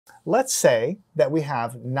Let's say that we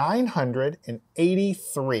have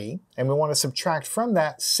 983, and we want to subtract from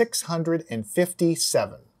that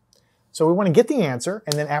 657. So we want to get the answer,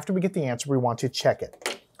 and then after we get the answer, we want to check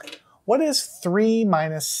it. What is 3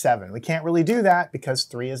 minus 7? We can't really do that because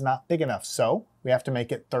 3 is not big enough, so we have to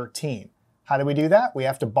make it 13. How do we do that? We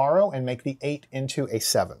have to borrow and make the 8 into a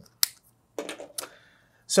 7.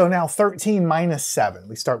 So now 13 minus 7.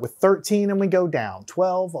 We start with 13 and we go down.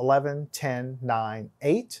 12, 11, 10, 9,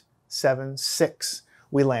 8, 7, 6.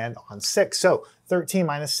 We land on 6. So 13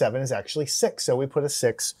 minus 7 is actually 6. So we put a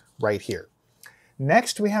 6 right here.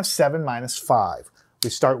 Next we have 7 minus 5. We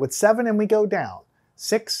start with 7 and we go down.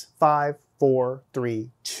 6, 5, 4,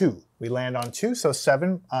 3, 2. We land on 2. So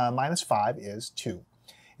 7 minus 5 is 2.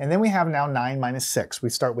 And then we have now 9 minus 6. We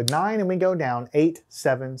start with 9 and we go down. 8,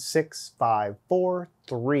 7, 6, 5, 4,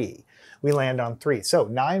 3. We land on 3. So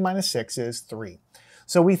 9 minus 6 is 3.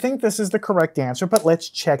 So we think this is the correct answer, but let's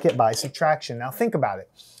check it by subtraction. Now think about it.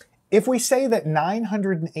 If we say that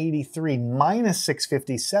 983 minus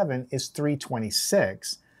 657 is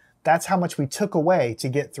 326, that's how much we took away to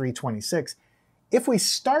get 326. If we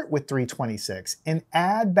start with 326 and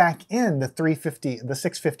add back in the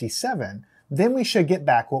 657, then we should get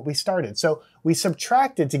back what we started. So we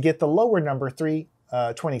subtracted to get the lower number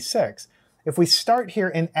 326. If we start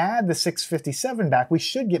here and add the 657 back, we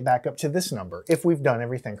should get back up to this number if we've done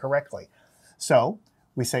everything correctly. So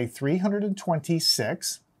we say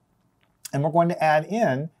 326, and we're going to add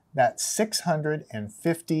in that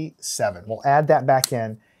 657. We'll add that back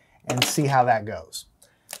in and see how that goes.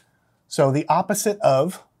 So the opposite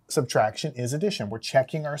of subtraction is addition. We're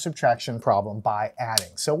checking our subtraction problem by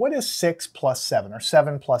adding. So what is 6 plus 7, or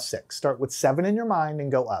 7 plus 6? Start with 7 in your mind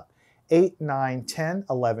and go up. 8, 9, 10,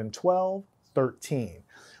 11, 12, 13.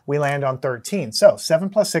 We land on 13. So 7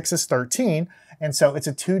 plus 6 is 13, and so it's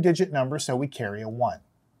a 2-digit number, so we carry a 1.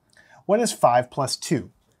 What is 5 plus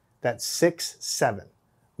 2? That's 6, 7.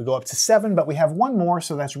 We go up to 7, but we have one more,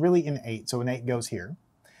 so that's really an 8. So an 8 goes here.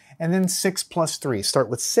 And then 6 plus 3. Start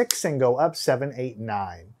with 6 and go up 7, 8,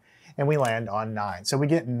 9. And we land on 9. So we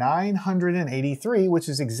get 983, which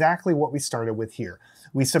is exactly what we started with here.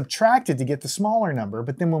 We subtracted to get the smaller number,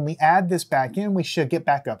 but then when we add this back in, we should get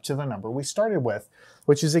back up to the number we started with,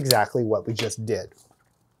 which is exactly what we just did.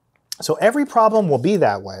 So every problem will be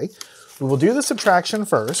that way. We will do the subtraction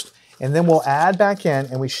first, and then we'll add back in,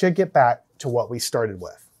 and we should get back to what we started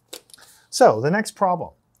with. So the next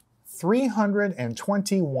problem,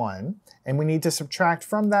 321, and we need to subtract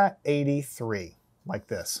from that 83, like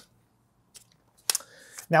this.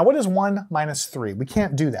 Now, what is 1 minus 3? We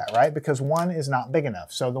can't do that, right? Because 1 is not big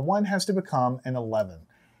enough. So the 1 has to become an 11.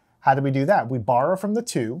 How do we do that? We borrow from the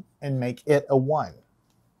 2 and make it a 1.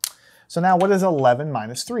 So now what is 11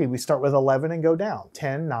 minus 3? We start with 11 and go down.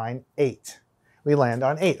 10, 9, 8. We land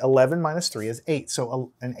on 8. 11 minus 3 is 8,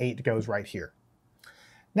 so an 8 goes right here.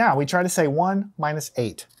 Now we try to say 1 minus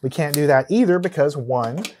 8. We can't do that either because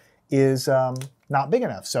 1 is not big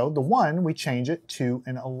enough. So the 1, we change it to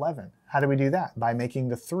an 11. How do we do that? By making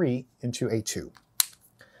the 3 into a 2.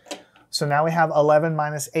 So now we have 11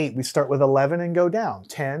 minus 8. We start with 11 and go down.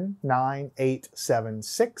 10, 9, 8, 7,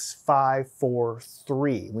 6, 5, 4,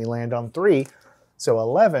 3. We land on 3. So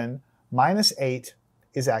 11 minus 8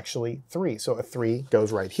 is actually 3. So a 3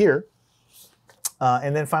 goes right here.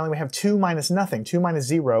 And then finally we have 2 minus nothing. 2 minus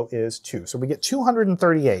 0 is 2. So we get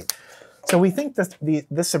 238. So we think that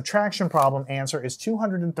the subtraction problem answer is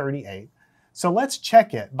 238. So let's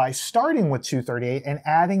check it by starting with 238 and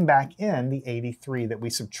adding back in the 83 that we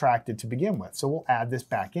subtracted to begin with. So we'll add this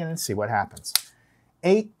back in and see what happens.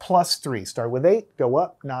 8 plus 3. Start with 8, go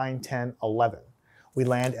up, 9, 10, 11. We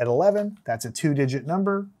land at 11. That's a 2-digit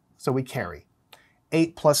number, so we carry.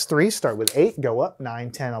 8 plus 3, start with 8, go up,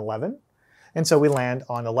 9, 10, 11. And so we land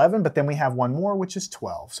on 11, but then we have one more, which is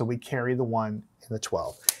 12. So we carry the 1 and the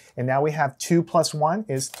 12. And now we have 2 plus 1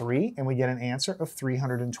 is 3, and we get an answer of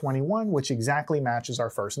 321, which exactly matches our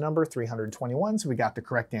first number, 321. So we got the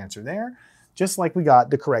correct answer there, just like we got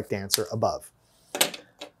the correct answer above.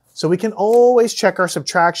 So we can always check our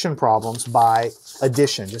subtraction problems by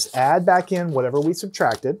addition. Just add back in whatever we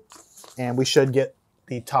subtracted, and we should get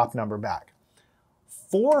the top number back.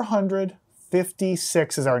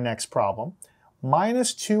 456 is our next problem.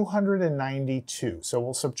 Minus 292. So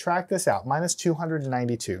we'll subtract this out. Minus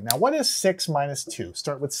 292. Now what is 6 minus 2?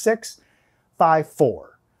 Start with 6, 5,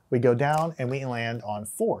 4. We go down and we land on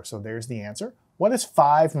 4. So there's the answer. What is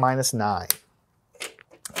 5 minus 9?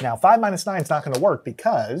 Now 5 minus 9 is not going to work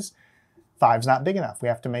because 5 is not big enough. We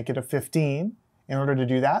have to make it a 15. In order to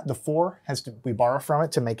do that, the 4 we borrow from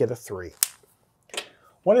it to make it a 3.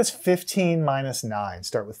 What is 15 minus 9?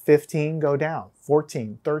 Start with 15, go down.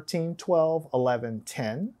 14, 13, 12, 11,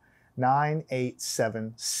 10, 9, 8,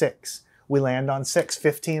 7, 6. We land on 6.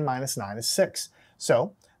 15 minus 9 is 6.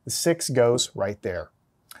 So the 6 goes right there.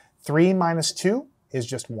 3 minus 2 is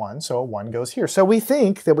just 1, so a 1 goes here. So we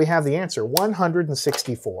think that we have the answer,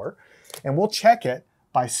 164, and we'll check it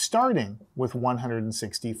by starting with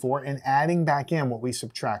 164 and adding back in what we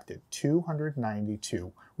subtracted,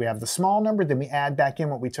 292. We have the small number, then we add back in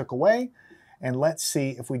what we took away, and let's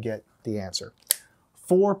see if we get the answer.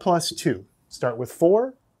 4 plus 2. Start with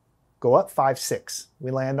 4, go up 5, 6.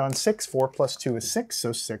 We land on 6. 4 plus 2 is 6,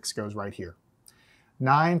 so 6 goes right here.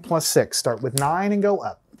 9 plus 6. Start with 9 and go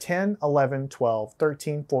up. 10, 11, 12,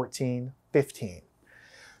 13, 14, 15.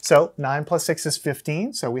 So 9 plus 6 is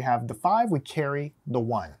 15, so we have the 5, we carry the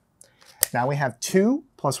 1. Now we have 2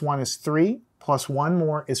 plus 1 is 3, plus 1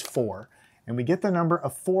 more is 4. And we get the number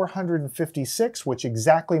of 456, which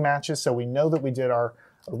exactly matches, so we know that we did our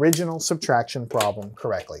original subtraction problem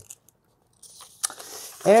correctly.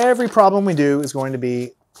 Every problem we do is going to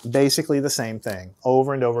be basically the same thing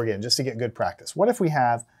over and over again, just to get good practice. What if we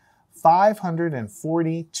have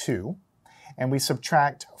 542 and we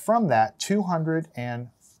subtract from that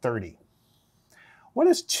 230? What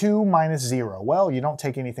is 2 minus 0? Well, you don't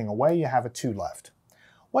take anything away, you have a 2 left.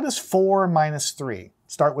 What is 4 minus 3?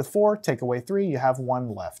 Start with 4, take away 3, you have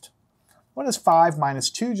 1 left. What is 5 minus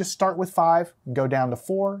 2? Just start with 5, go down to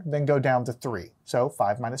 4, then go down to 3. So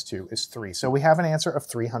 5 minus 2 is 3. So we have an answer of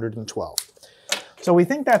 312. So we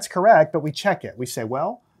think that's correct, but we check it. We say,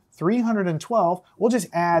 well, 312, we'll just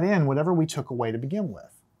add in whatever we took away to begin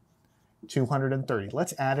with. 230.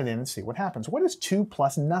 Let's add it in and see what happens. What is 2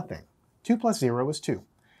 plus nothing? 2 plus 0 is 2.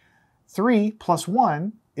 3 plus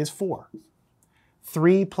 1 is 4.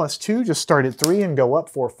 3 plus 2, just start at 3 and go up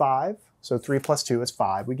for 5. So 3 plus 2 is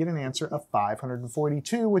 5. We get an answer of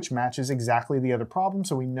 542, which matches exactly the other problem,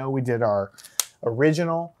 so we know we did our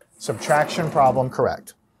original subtraction problem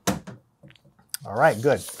correct. All right,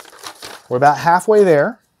 good. We're about halfway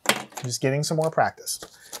there, just getting some more practice.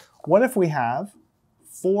 What if we have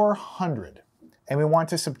 400 and we want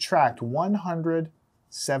to subtract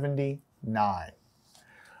 179?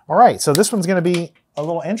 All right, so this one's going to be a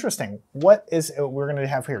little interesting. What is we're going to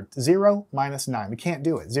have here? 0 minus 9. We can't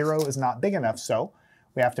do it. 0 is not big enough, so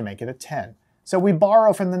we have to make it a 10. So we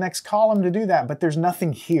borrow from the next column to do that, but there's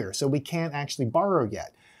nothing here, so we can't actually borrow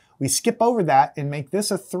yet. We skip over that and make this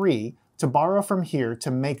a 3 to borrow from here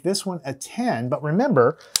to make this one a 10. But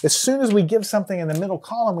remember, as soon as we give something in the middle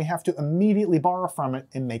column, we have to immediately borrow from it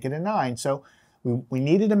and make it a 9. So we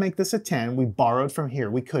needed to make this a 10. We borrowed from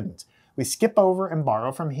here. We couldn't. We skip over and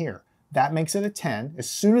borrow from here. That makes it a 10. As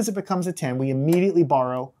soon as it becomes a 10, we immediately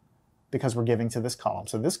borrow because we're giving to this column.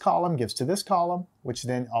 So this column gives to this column, which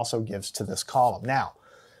then also gives to this column. Now,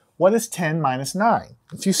 what is 10 minus 9?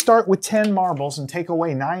 If you start with 10 marbles and take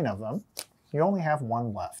away 9 of them, you only have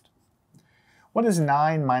 1 left. What is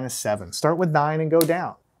 9 minus 7? Start with 9 and go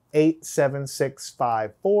down. 8, 7, 6,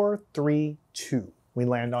 5, 4, 3, 2. We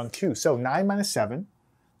land on 2. So 9 minus 7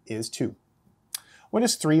 is 2. What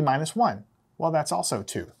is 3 minus 1? Well, that's also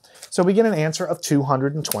 2. So we get an answer of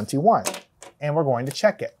 221, and we're going to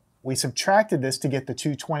check it. We subtracted this to get the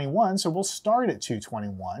 221, so we'll start at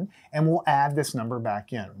 221, and we'll add this number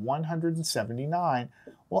back in, 179.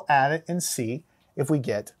 We'll add it and see if we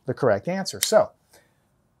get the correct answer. So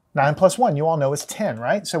 9 plus 1, you all know is 10,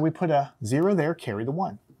 right? So we put a 0 there, carry the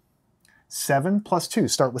 1. 7 plus 2,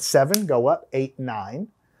 start with 7, go up, 8, 9.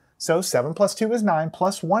 So 7 plus 2 is 9,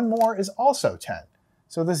 plus 1 more is also 10.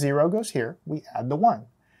 So the 0 goes here, we add the 1.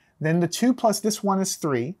 Then the 2 plus this 1 is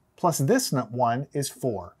 3, plus this 1 is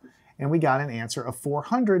 4. And we got an answer of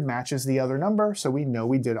 400, matches the other number, so we know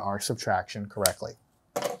we did our subtraction correctly.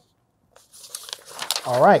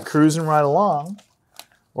 All right, cruising right along.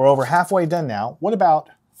 We're over halfway done now. What about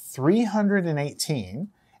 318?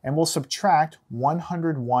 And we'll subtract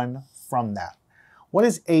 101 from that. What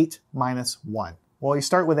is 8 minus 1? Well, you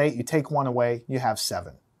start with 8, you take 1 away, you have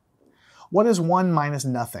 7. What is 1 minus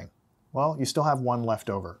nothing? Well, you still have 1 left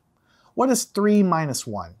over. What is 3 minus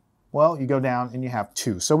 1? Well, you go down and you have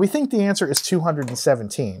 2. So we think the answer is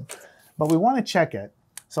 217, but we want to check it.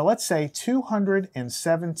 So let's say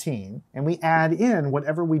 217, and we add in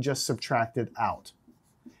whatever we just subtracted out.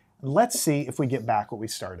 Let's see if we get back what we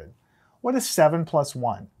started. What is 7 plus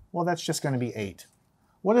 1? Well, that's just going to be 8.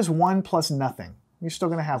 What is 1 plus nothing? You're still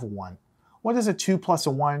going to have 1. What is a 2 plus a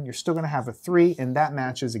 1? You're still going to have a 3, and that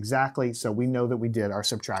matches exactly, so we know that we did our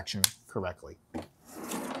subtraction correctly.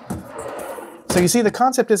 So you see, the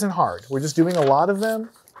concept isn't hard. We're just doing a lot of them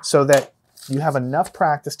so that you have enough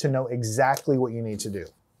practice to know exactly what you need to do.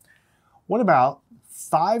 What about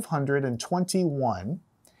 521,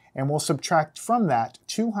 and we'll subtract from that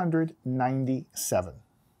 297.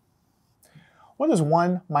 What is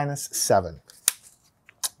 1 minus 7?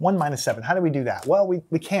 1 minus 7, how do we do that? Well,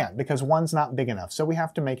 we can't because 1's not big enough, so we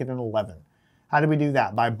have to make it an 11. How do we do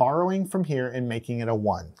that? By borrowing from here and making it a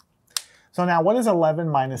 1. So now what is 11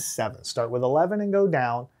 minus 7? Start with 11 and go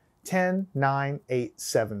down. 10, 9, 8,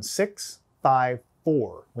 7, 6, 5,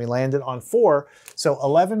 4. We landed on 4, so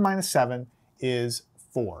 11 minus 7 is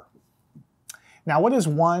 4. Now what is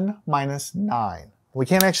 1 minus 9? We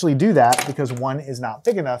can't actually do that because 1 is not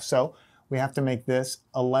big enough, so we have to make this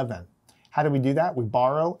 11. How do we do that? We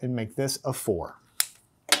borrow and make this a 4.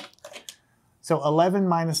 So 11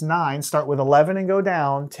 minus 9, start with 11 and go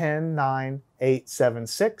down. 10, 9, 8, 7,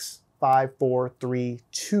 6, 5, 4, 3,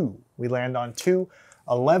 2. We land on 2.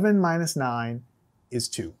 11 minus 9 is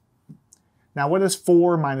 2. Now what is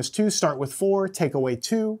 4 minus 2? Start with 4, take away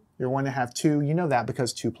 2. You're going to have 2. You know that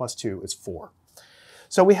because 2 plus 2 is 4.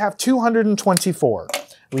 So we have 224.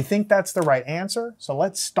 We think that's the right answer, so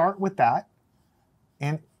let's start with that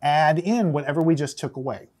and add in whatever we just took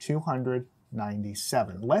away,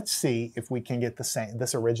 297. Let's see if we can get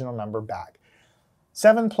this original number back.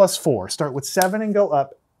 7 plus 4, start with 7 and go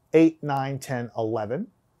up, 8, 9, 10, 11.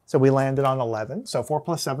 So we landed on 11, so 4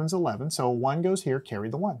 plus 7 is 11, so 1 goes here, carry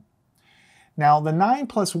the 1. Now the 9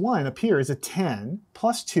 plus 1 up here is a 10,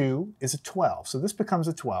 plus 2 is a 12, so this becomes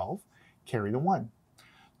a 12, carry the 1.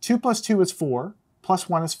 2 plus 2 is 4, plus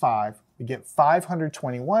 1 is 5, we get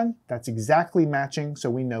 521, that's exactly matching, so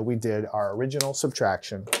we know we did our original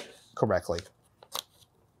subtraction correctly.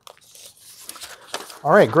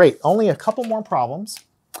 All right, great, only a couple more problems.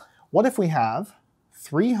 What if we have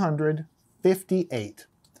 358?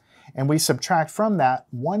 And we subtract from that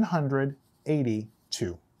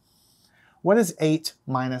 182. What is 8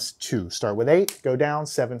 minus 2? Start with 8, go down,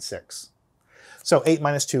 7, 6. So 8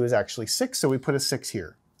 minus 2 is actually 6, so we put a 6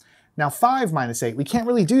 here. Now 5 minus 8, we can't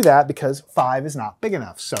really do that because 5 is not big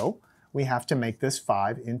enough. So we have to make this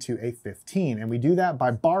 5 into a 15. And we do that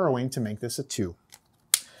by borrowing to make this a 2.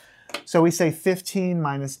 So we say 15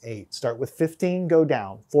 minus 8. Start with 15, go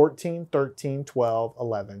down. 14, 13, 12,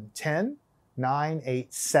 11, 10. 9,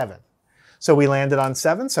 8, 7. So we landed on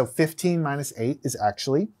 7, so 15 minus 8 is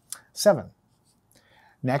actually 7.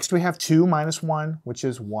 Next we have 2 minus 1, which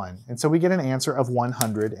is 1. And so we get an answer of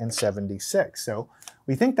 176. So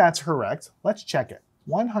we think that's correct. Let's check it.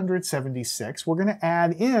 176, we're going to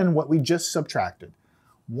add in what we just subtracted.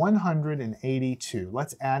 182.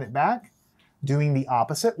 Let's add it back, doing the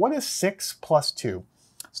opposite. What is 6 plus 2?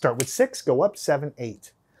 Start with 6, go up, 7,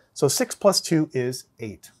 8. So 6 plus 2 is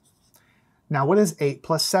 8. Now what is 8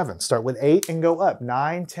 plus 7? Start with 8 and go up.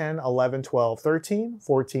 9, 10, 11, 12, 13,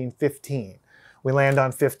 14, 15. We land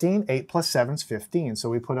on 15. 8 plus 7 is 15. So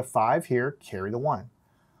we put a 5 here, carry the 1.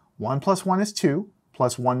 1 plus 1 is 2,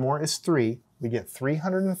 plus 1 more is 3. We get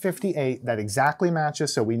 358. That exactly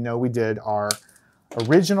matches, so we know we did our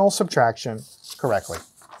original subtraction correctly.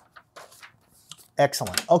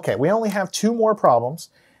 Excellent. Okay, we only have 2 more problems.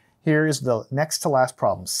 Here is the next to last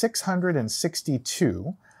problem.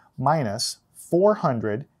 662 minus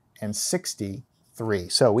 463.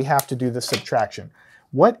 So we have to do the subtraction.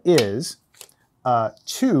 What is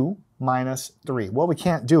 2 minus 3? Well, we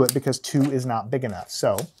can't do it because 2 is not big enough.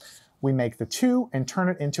 So we make the 2 and turn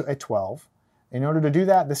it into a 12. In order to do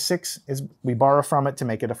that, the 6 is, we borrow from it to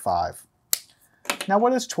make it a 5. Now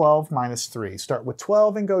what is 12 minus 3? Start with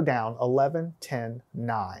 12 and go down. 11, 10,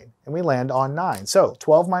 9. And we land on 9. So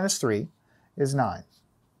 12 minus 3 is 9.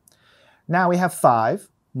 Now we have 5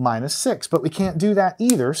 minus 6, but we can't do that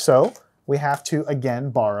either, so we have to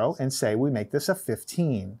again borrow and say we make this a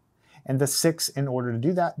 15. And the 6, in order to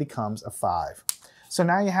do that, becomes a 5. So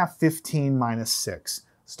now you have 15 minus 6.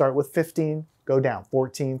 Start with 15, go down.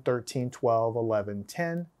 14, 13, 12, 11,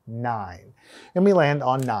 10, 9. And we land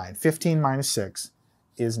on 9. 15 minus 6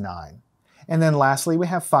 is 9. And then lastly, we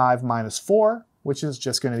have 5 minus 4, which is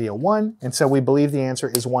just going to be a 1. And so we believe the answer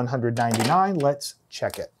is 199. Let's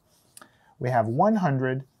check it. We have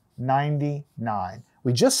 199.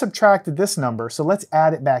 We just subtracted this number, so let's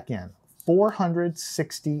add it back in.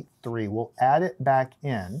 463. We'll add it back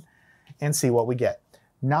in and see what we get.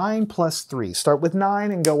 9 plus 3. Start with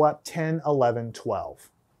 9 and go up 10, 11, 12.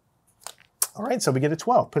 All right, so we get a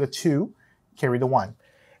 12. Put a 2, carry the 1.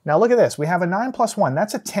 Now look at this. We have a 9 plus 1.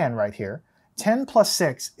 That's a 10 right here. 10 plus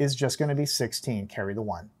 6 is just going to be 16. Carry the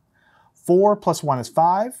 1. 4 plus 1 is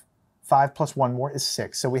 5. 5 plus 1 more is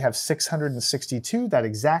 6. So we have 662. That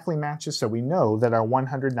exactly matches, so we know that our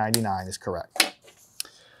 199 is correct.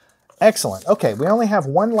 Excellent. Okay, we only have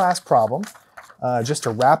one last problem. just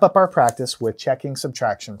to wrap up our practice with checking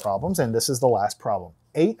subtraction problems, and this is the last problem.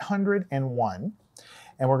 801,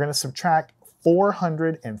 and we're going to subtract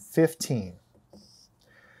 415.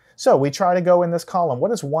 So we try to go in this column.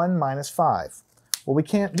 What is 1 minus 5? Well, we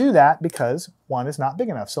can't do that because 1 is not big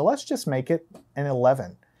enough. So let's just make it an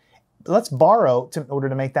 11. Let's borrow in order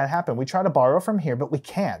to make that happen. We try to borrow from here, but we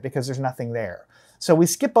can't because there's nothing there. So we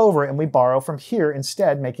skip over and we borrow from here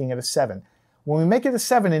instead, making it a 7. When we make it a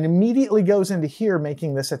 7, it immediately goes into here,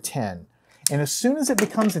 making this a 10. And as soon as it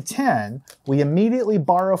becomes a 10, we immediately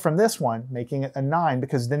borrow from this one, making it a 9,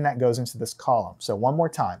 because then that goes into this column. So one more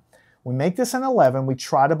time. We make this an 11, we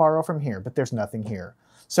try to borrow from here, but there's nothing here.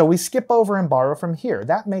 So we skip over and borrow from here.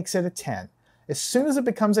 That makes it a 10. As soon as it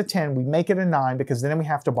becomes a 10, we make it a 9, because then we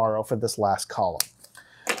have to borrow for this last column.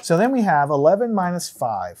 So then we have 11 minus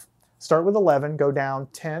 5. Start with 11, go down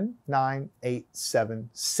 10, 9, 8, 7,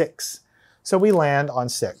 6. So we land on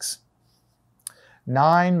 6.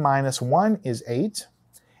 9 minus 1 is 8.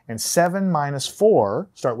 And 7 minus 4,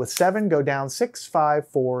 start with 7, go down 6, 5,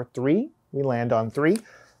 4, 3. We land on 3.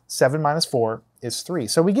 7 minus 4 is 3.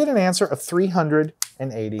 So we get an answer of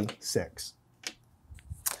 386.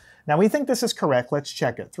 Now we think this is correct. Let's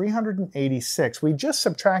check it. 386. We just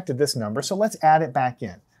subtracted this number, so let's add it back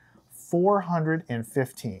in.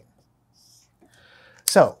 415.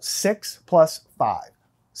 So 6 plus 5.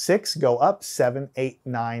 6 go up, 7, 8,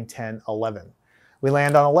 9, 10, 11. We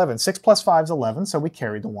land on 11. 6 plus 5 is 11, so we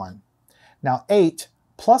carry the 1. Now 8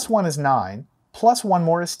 plus 1 is 9, plus 1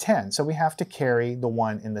 more is 10, so we have to carry the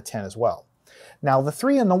 1 in the 10 as well. Now the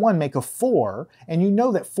 3 and the 1 make a 4, and you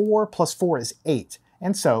know that 4 plus 4 is 8,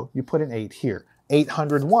 and so you put an 8 here.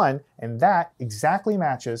 801, and that exactly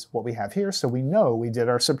matches what we have here, so we know we did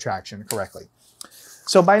our subtraction correctly.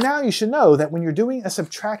 So by now you should know that when you're doing a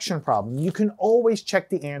subtraction problem, you can always check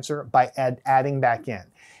the answer by adding back in.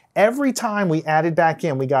 Every time we added back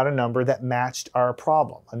in, we got a number that matched our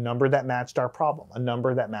problem, a number that matched our problem, a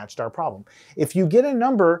number that matched our problem. If you get a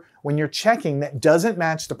number when you're checking that doesn't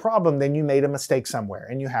match the problem, then you made a mistake somewhere,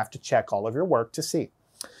 and you have to check all of your work to see.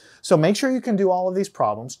 So make sure you can do all of these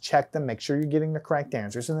problems, check them, make sure you're getting the correct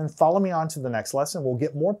answers, and then follow me on to the next lesson. We'll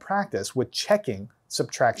get more practice with checking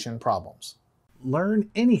subtraction problems. Learn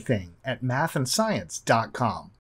anything at mathandscience.com.